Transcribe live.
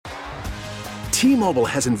T-Mobile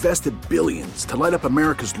has invested billions to light up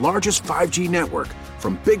America's largest 5G network,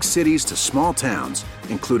 from big cities to small towns,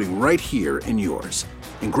 including right here in yours.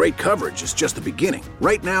 And great coverage is just the beginning.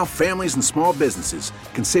 Right now, families and small businesses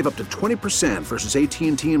can save up to 20% versus AT&T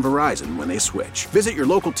and Verizon when they switch. Visit your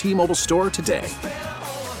local T-Mobile store today.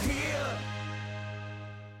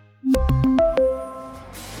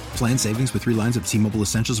 Plan savings with 3 lines of T-Mobile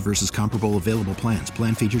Essentials versus comparable available plans.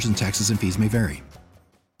 Plan features and taxes and fees may vary.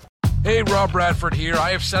 Hey, Rob Bradford here. I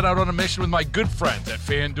have set out on a mission with my good friends at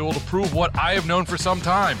FanDuel to prove what I have known for some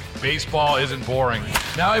time. Baseball isn't boring.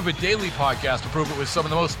 Now I have a daily podcast to prove it with some of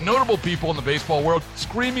the most notable people in the baseball world,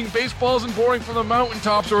 screaming baseball isn't boring from the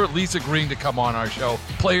mountaintops, or at least agreeing to come on our show.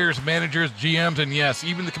 Players, managers, GMs, and yes,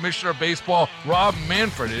 even the commissioner of baseball, Rob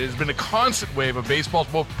Manfred. It has been a constant wave of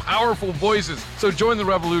baseball's most powerful voices. So join the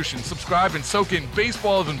revolution. Subscribe and soak in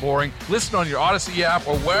Baseball Isn't Boring. Listen on your Odyssey app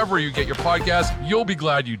or wherever you get your podcast. You'll be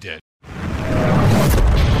glad you did.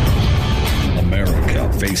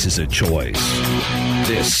 America faces a choice.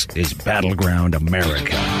 This is Battleground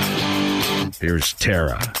America. Here's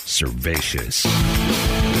Tara Servatius.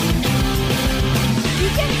 You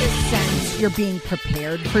get the sense you're being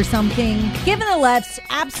prepared for something, given the left's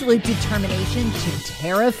absolute determination to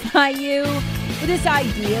terrify you with this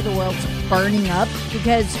idea the world's burning up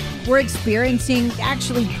because we're experiencing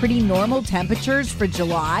actually pretty normal temperatures for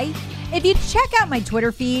July. If you check out my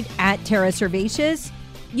Twitter feed at Tara Servatius,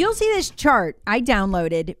 you'll see this chart I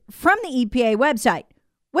downloaded from the EPA website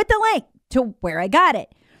with the link to where I got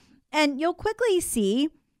it. And you'll quickly see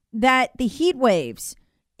that the heat waves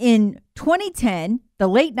in 2010, the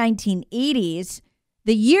late 1980s,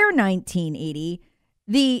 the year 1980,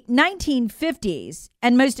 the 1950s,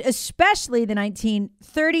 and most especially the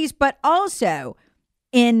 1930s, but also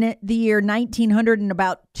in the year 1900 and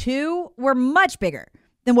about 2 were much bigger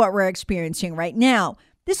than what we're experiencing right now.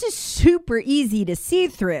 This is super easy to see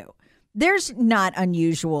through. There's not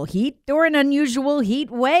unusual heat or an unusual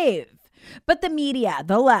heat wave. But the media,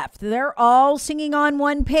 the left, they're all singing on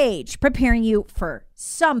one page, preparing you for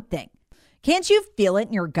something. Can't you feel it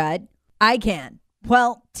in your gut? I can.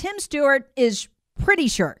 Well, Tim Stewart is pretty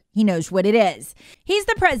sure he knows what it is. He's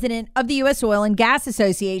the president of the U.S. Oil and Gas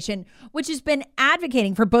Association, which has been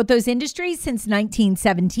advocating for both those industries since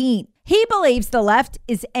 1917. He believes the left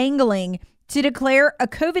is angling to declare a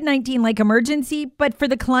COVID-19-like emergency, but for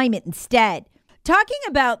the climate instead. Talking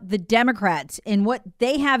about the Democrats and what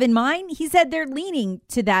they have in mind, he said they're leaning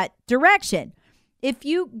to that direction. If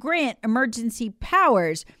you grant emergency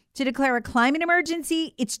powers to declare a climate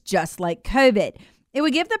emergency, it's just like COVID. It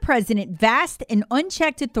would give the president vast and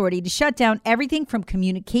unchecked authority to shut down everything from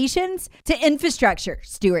communications to infrastructure,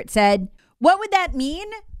 Stewart said. What would that mean?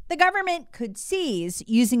 The government could seize,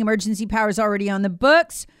 using emergency powers already on the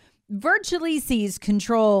books, virtually seize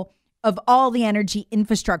control of all the energy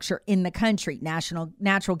infrastructure in the country.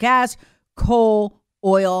 Natural gas, coal,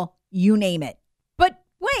 oil, you name it. But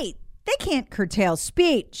wait, they can't curtail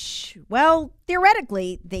speech. Well,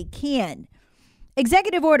 theoretically, they can.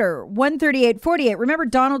 Executive Order 13848. Remember,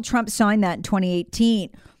 Donald Trump signed that in 2018,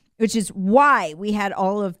 which is why we had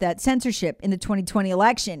all of that censorship in the 2020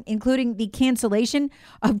 election, including the cancellation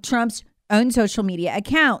of Trump's own social media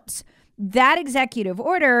accounts. That executive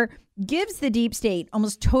order gives the deep state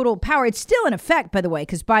almost total power. It's still in effect, by the way,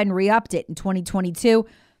 because Biden re-upped it in 2022.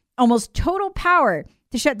 Almost total power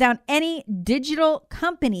to shut down any digital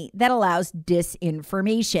company that allows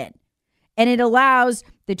disinformation. And it allows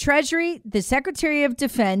the Treasury, the Secretary of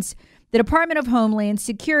Defense, the Department of Homeland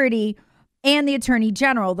Security, and the Attorney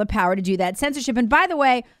General the power to do that censorship. And by the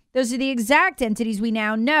way, those are the exact entities we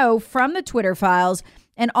now know from the Twitter files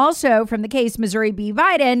and also from the case Missouri v.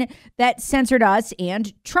 Biden that censored us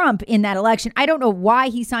and Trump in that election. I don't know why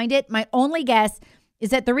he signed it. My only guess is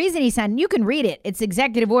that the reason he signed, and you can read it, it's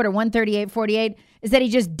Executive Order 13848, is that he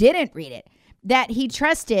just didn't read it. That he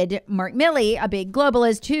trusted Mark Milley, a big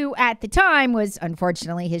globalist who at the time was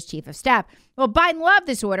unfortunately his chief of staff. Well, Biden loved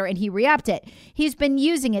this order and he re-upped it. He's been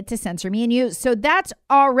using it to censor me and you. So that's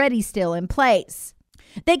already still in place.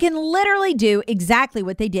 They can literally do exactly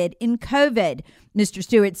what they did in COVID. Mr.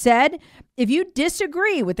 Stewart said, if you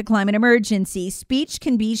disagree with the climate emergency, speech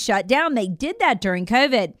can be shut down. They did that during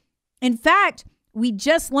COVID. In fact, we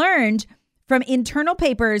just learned from internal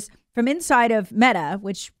papers from inside of Meta,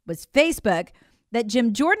 which was Facebook, that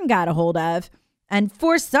Jim Jordan got a hold of and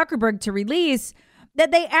forced Zuckerberg to release,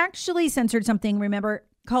 that they actually censored something, remember,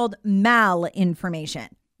 called malinformation.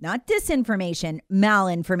 Not disinformation,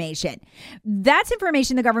 malinformation. That's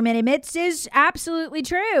information the government admits is absolutely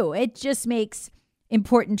true. It just makes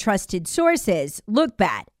important trusted sources look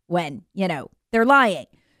bad when, they're lying.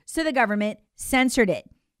 So the government censored it,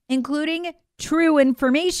 including true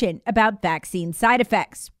information about vaccine side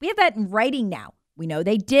effects. We have that in writing now. We know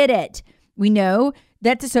they did it. We know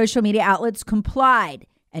that the social media outlets complied.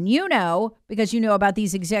 And you know, because you know about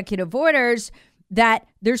these executive orders, that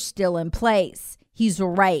they're still in place. He's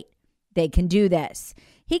right. They can do this.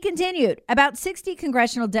 He continued, about 60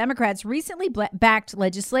 congressional Democrats recently backed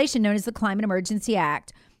legislation known as the Climate Emergency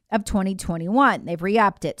Act of 2021. They've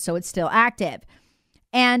re-upped it, so it's still active.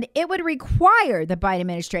 And it would require the Biden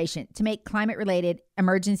administration to make climate-related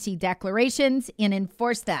emergency declarations and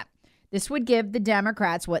enforce them. This would give the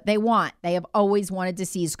Democrats what they want. They have always wanted to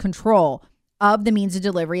seize control of the means of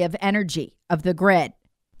delivery of energy, of the grid.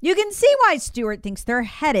 You can see why Stewart thinks they're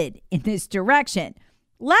headed in this direction.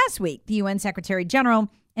 Last week, the UN Secretary General,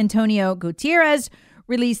 Antonio Guterres,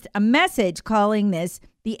 released a message calling this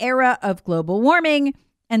the era of global warming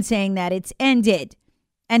and saying that it's ended.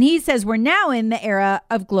 And he says we're now in the era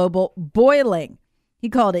of global boiling. He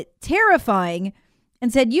called it terrifying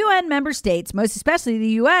and said UN member states, most especially the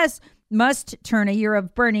U.S., must turn a year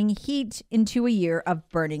of burning heat into a year of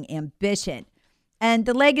burning ambition. And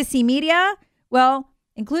the legacy media, well,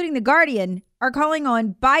 including The Guardian, are calling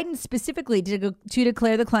on Biden specifically to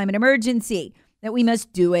declare the climate emergency, that we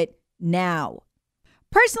must do it now.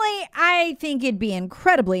 Personally, I think it'd be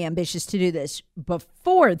incredibly ambitious to do this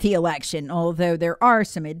before the election, although there are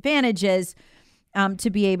some advantages to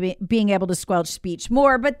being able to squelch speech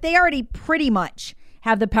more, but they already pretty much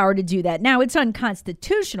have the power to do that. Now, it's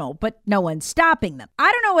unconstitutional, but no one's stopping them.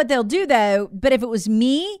 I don't know what they'll do, though, but if it was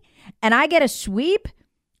me and I get a sweep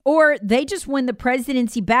or they just win the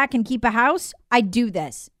presidency back and keep a house, I'd do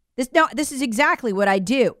this. This is exactly what I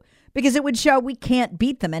do, because it would show we can't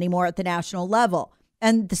beat them anymore at the national level.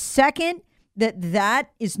 And the second that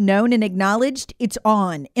is known and acknowledged, it's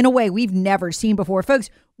on in a way we've never seen before. Folks,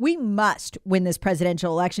 we must win this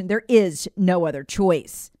presidential election. There is no other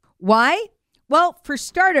choice. Why? Well, for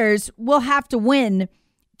starters, we'll have to win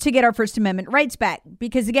to get our First Amendment rights back.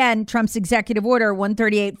 Because again, Trump's executive order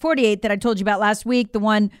 13848 that I told you about last week, the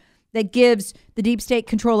one that gives the deep state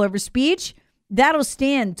control over speech, that'll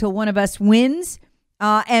stand till one of us wins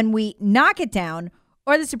and we knock it down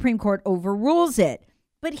or the Supreme Court overrules it.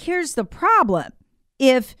 But here's the problem.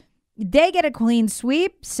 If they get a clean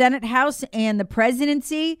sweep, Senate, House, and the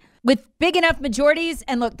presidency with big enough majorities,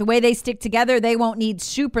 and look, the way they stick together, they won't need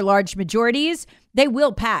super large majorities. They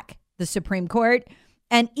will pack the Supreme Court.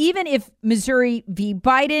 And even if Missouri v.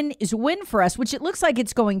 Biden is a win for us, which it looks like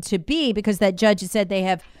it's going to be because that judge has said they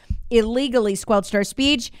have illegally squelched our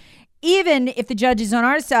speech, even if the judge is on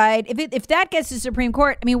our side, if that gets to the Supreme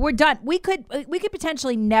Court, I mean, we're done. We could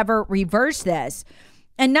potentially never reverse this.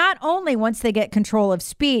 And not only once they get control of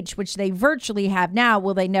speech, which they virtually have now,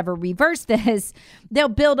 will they never reverse this, they'll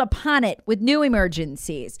build upon it with new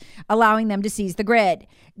emergencies, allowing them to seize the grid.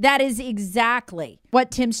 That is exactly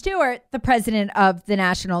what Tim Stewart, the president of the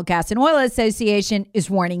National Gas and Oil Association, is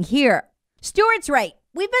warning here. Stewart's right.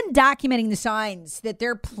 We've been documenting the signs that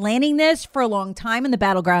they're planning this for a long time in the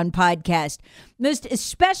Battleground podcast, most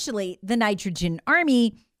especially the Nitrogen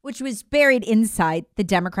Army, which was buried inside the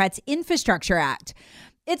Democrats' Infrastructure Act.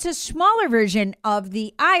 It's a smaller version of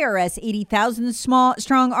the IRS 80,000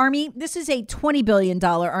 strong army. This is a $20 billion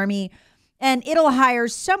army, and it'll hire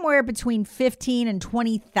somewhere between 15 and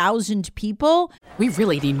 20,000 people. We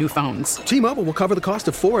really need new phones. T-Mobile will cover the cost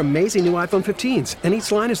of 4 amazing new iPhone 15s, and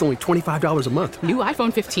each line is only $25 a month. New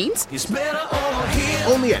iPhone 15s? It's better over here.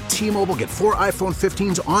 Only at T-Mobile, get 4 iPhone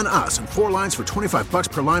 15s on us and 4 lines for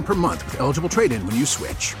 $25 per line per month with eligible trade-in when you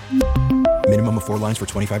switch. Minimum of 4 lines for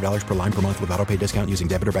 $25 per line per month with autopay discount using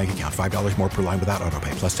debit or bank account. $5 more per line without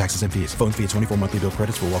autopay, plus taxes and fees. Phone fee at 24 monthly bill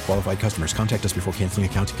credits for well-qualified customers. Contact us before canceling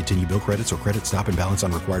account to continue bill credits or credit stop and balance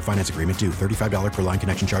on required finance agreement due. $35 per line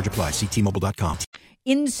connection charge applies. See T-Mobile.com.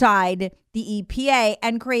 Inside the EPA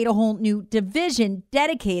and create a whole new division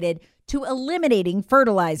dedicated to eliminating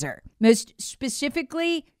fertilizer, most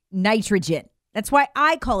specifically nitrogen. That's why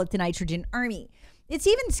I call it the Nitrogen Army. It's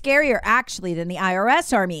even scarier, actually, than the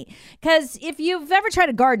IRS Army, because if you've ever tried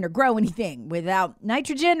to garden or grow anything without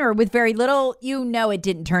nitrogen or with very little, you know it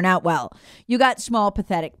didn't turn out well. You got small,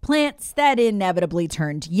 pathetic plants that inevitably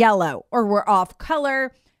turned yellow or were off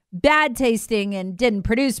color, bad tasting, and didn't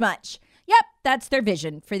produce much. Yep, that's their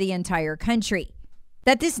vision for the entire country.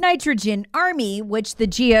 That this Nitrogen Army, which the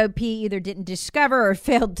GOP either didn't discover or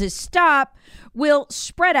failed to stop, will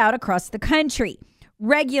spread out across the country,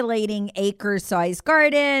 regulating acre-sized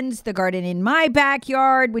gardens, the garden in my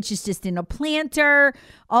backyard, which is just in a planter,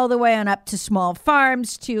 all the way on up to small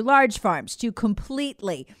farms, to large farms, to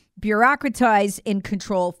completely bureaucratize and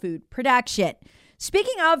control food production.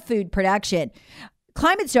 Speaking of food production,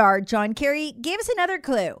 climate czar John Kerry gave us another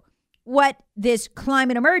clue. what this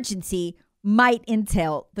climate emergency might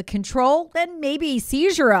entail: the control, then maybe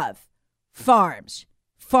seizure of farms,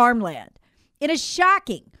 farmland. In a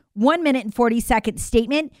shocking 1 minute and 40-second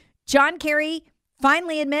statement, John Kerry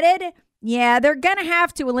finally admitted, yeah, they're going to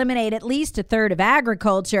have to eliminate at least a third of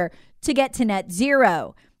agriculture to get to net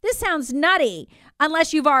zero. This sounds nutty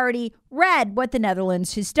unless you've already read what the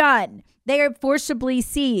Netherlands has done. They have forcibly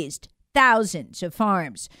seized thousands of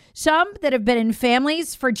farms, some that have been in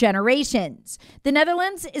families for generations. The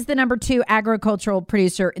Netherlands is the number 2 agricultural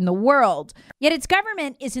producer in the world, yet its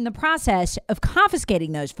government is in the process of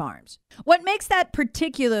confiscating those farms. What makes that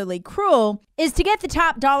particularly cruel is to get the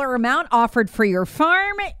top dollar amount offered for your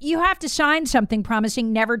farm, you have to sign something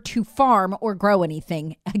promising never to farm or grow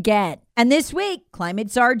anything again. And this week,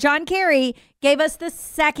 climate czar John Kerry gave us the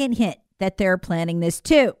second hint that they're planning this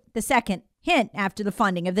too. The second hint after the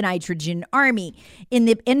funding of the nitrogen army in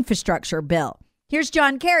the infrastructure bill. Here's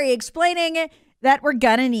John Kerry explaining that we're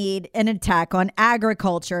going to need an attack on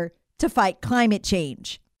agriculture to fight climate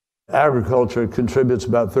change. Agriculture contributes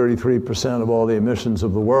about 33% of all the emissions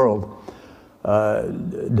of the world,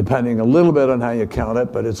 depending a little bit on how you count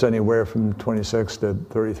it, but it's anywhere from 26 to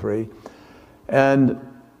 33. And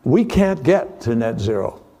we can't get to net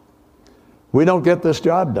zero. We don't get this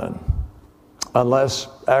job done unless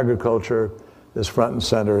agriculture is front and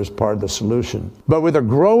center as part of the solution. But with a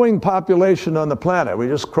growing population on the planet, we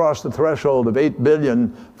just crossed the threshold of 8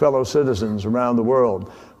 billion fellow citizens around the world.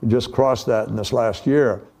 We just crossed that in this last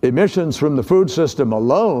year. Emissions from the food system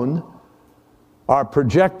alone are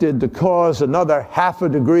projected to cause another 0.5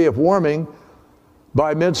 degree of warming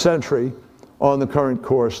by mid-century on the current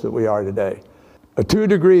course that we are today. A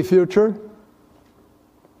 2-degree future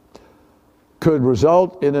could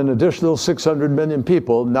result in an additional 600 million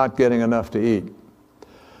people not getting enough to eat.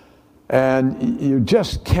 And you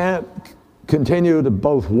just can't continue to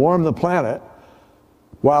both warm the planet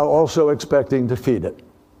while also expecting to feed it.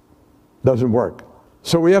 Doesn't work.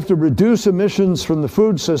 So we have to reduce emissions from the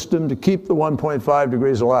food system to keep the 1.5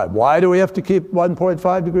 degrees alive. Why do we have to keep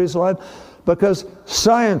 1.5 degrees alive? Because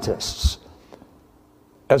scientists,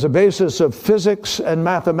 as a basis of physics and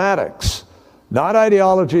mathematics, not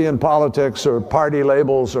ideology and politics or party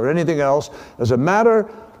labels or anything else, as a matter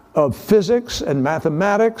of physics and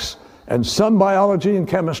mathematics and some biology and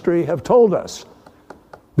chemistry have told us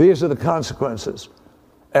these are the consequences.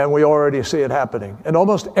 And we already see it happening. And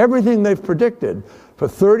almost everything they've predicted for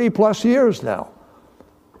 30 plus years now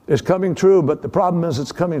is coming true, but the problem is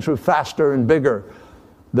it's coming true faster and bigger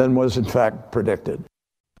than was in fact predicted.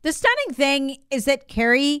 The stunning thing is that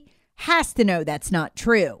Kerry has to know that's not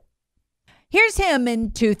true. Here's him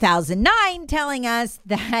in 2009 telling us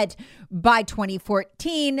that by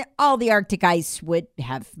 2014, all the Arctic ice would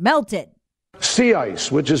have melted. Sea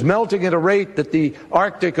ice, which is melting at a rate that the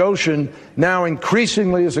Arctic Ocean now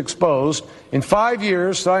increasingly is exposed. In 5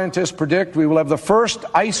 years, scientists predict we will have the first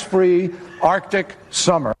ice-free Arctic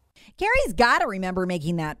summer. Kerry's got to remember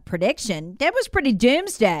making that prediction. That was pretty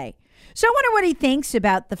doomsday. So I wonder what he thinks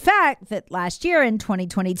about the fact that last year in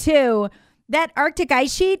 2022, that Arctic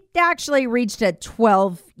ice sheet actually reached a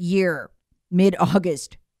 12-year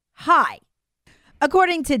mid-August high,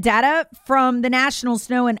 according to data from the National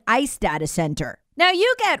Snow and Ice Data Center. Now,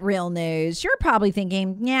 you get real news. You're probably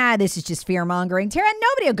thinking, yeah, this is just fear-mongering, Tara.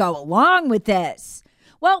 Nobody will go along with this.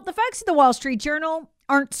 Well, the folks at the Wall Street Journal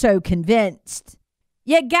aren't so convinced.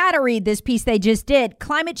 You gotta read this piece they just did.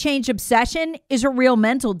 Climate change obsession is a real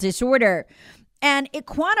mental disorder, and it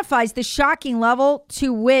quantifies the shocking level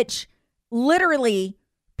to which literally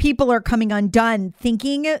people are coming undone,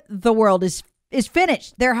 thinking the world is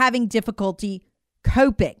finished. They're having difficulty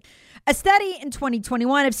coping. A study in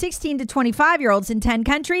 2021 of 16 to 25-year-olds in 10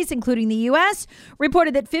 countries, including the U.S.,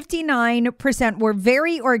 reported that 59% were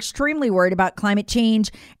very or extremely worried about climate change,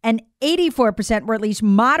 and 84% were at least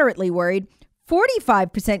moderately worried.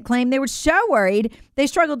 45% claimed they were so worried they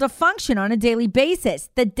struggled to function on a daily basis,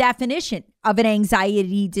 the definition of an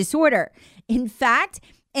anxiety disorder. In fact,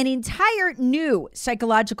 an entire new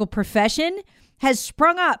psychological profession has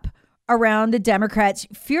sprung up around the Democrats'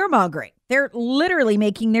 fear-mongering. They're literally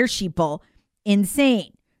making their sheeple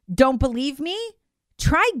insane. Don't believe me?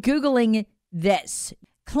 Try Googling this.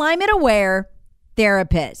 Climate-aware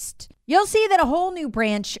therapist. You'll see that a whole new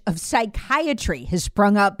branch of psychiatry has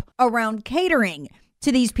sprung up around catering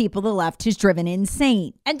to these people the left has driven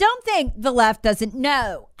insane. And don't think the left doesn't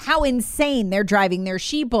know how insane they're driving their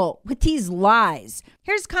sheeple with these lies.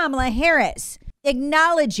 Here's Kamala Harris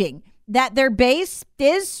acknowledging that their base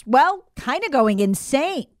is, well, kind of going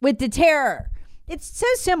insane with the terror. It's so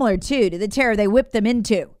similar, too, to the terror they whipped them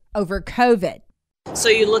into over COVID. So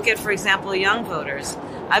you look at, for example, young voters.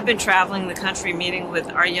 I've been traveling the country meeting with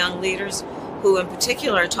our young leaders who in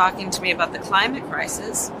particular are talking to me about the climate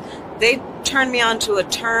crisis. They turned me on to a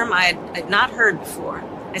term I had not heard before.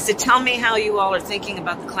 I said, tell me how you all are thinking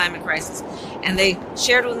about the climate crisis. And they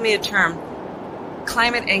shared with me a term,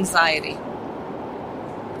 climate anxiety.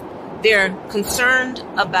 They're concerned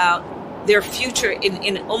about their future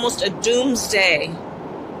in almost a doomsday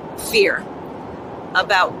fear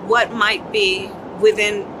about what might be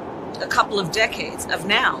within a couple of decades of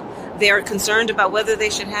now. They're concerned about whether they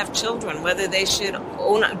should have children, whether they should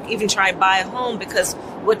even try to buy a home, because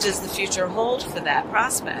what does the future hold for that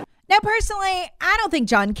prospect? Now, personally, I don't think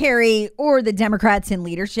John Kerry or the Democrats in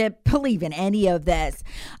leadership believe in any of this.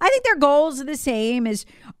 I think their goals are the same as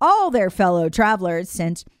all their fellow travelers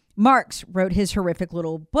since Marx wrote his horrific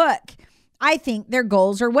little book. I think their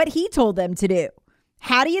goals are what he told them to do.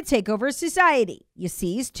 How do you take over society? You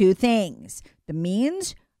seize two things, the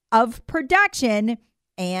means of production,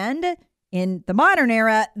 and in the modern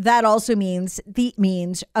era, that also means the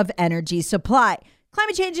means of energy supply.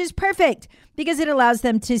 Climate change is perfect because it allows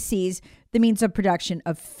them to seize the means of production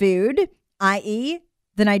of food, i.e.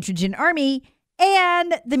 the nitrogen army,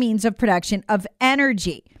 and the means of production of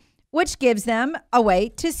energy, which gives them a way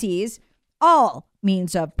to seize all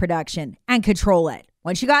means of production and control it.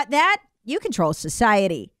 Once you got that, you control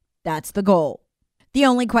society. That's the goal. The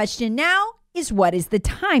only question now is, what is the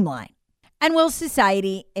timeline? And will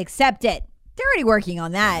society accept it? They're already working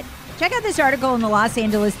on that. Check out this article in the Los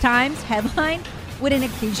Angeles Times. Headline, would an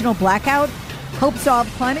occasional blackout help solve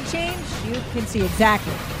climate change? You can see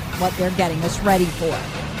exactly what they're getting us ready for.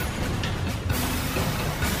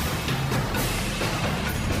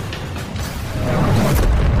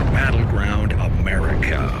 Battleground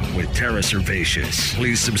America with Tara Servatius.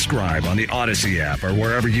 Please subscribe on the Odyssey app or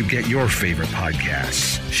wherever you get your favorite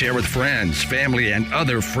podcasts. Share with friends, family, and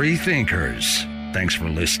other free thinkers. Thanks for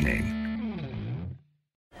listening.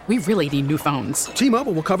 We really need new phones.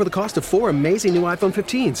 T-Mobile will cover the cost of 4 amazing new iPhone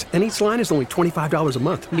 15s, and each line is only $25 a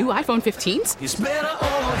month. New iPhone 15s? It's better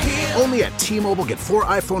over here. Only at T-Mobile, get 4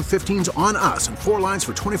 iPhone 15s on us and 4 lines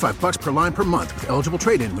for $25 per line per month with eligible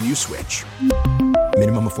trade-in when you switch.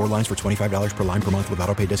 Minimum of 4 lines for $25 per line per month with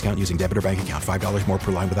autopay discount using debit or bank account. $5 more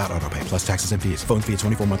per line without autopay, plus taxes and fees. Phone fee at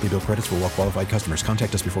 24 monthly bill credits for well-qualified customers.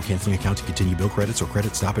 Contact us before canceling account to continue bill credits or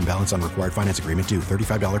credit stop and balance on required finance agreement due.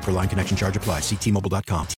 $35 per line connection charge applies. See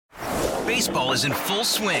T-Mobile.com. Baseball is in full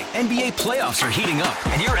swing. NBA playoffs are heating up,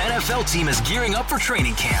 and your NFL team is gearing up for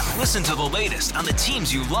training camp. Listen to the latest on the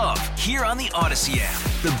teams you love here on the Odyssey app.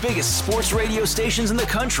 The biggest sports radio stations in the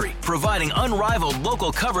country, providing unrivaled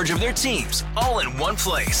local coverage of their teams, all in one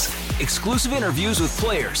place. Exclusive interviews with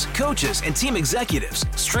players, coaches, and team executives,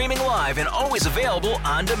 streaming live and always available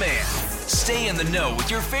on demand. Stay in the know with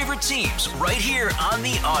your favorite teams right here on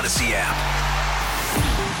the Odyssey app.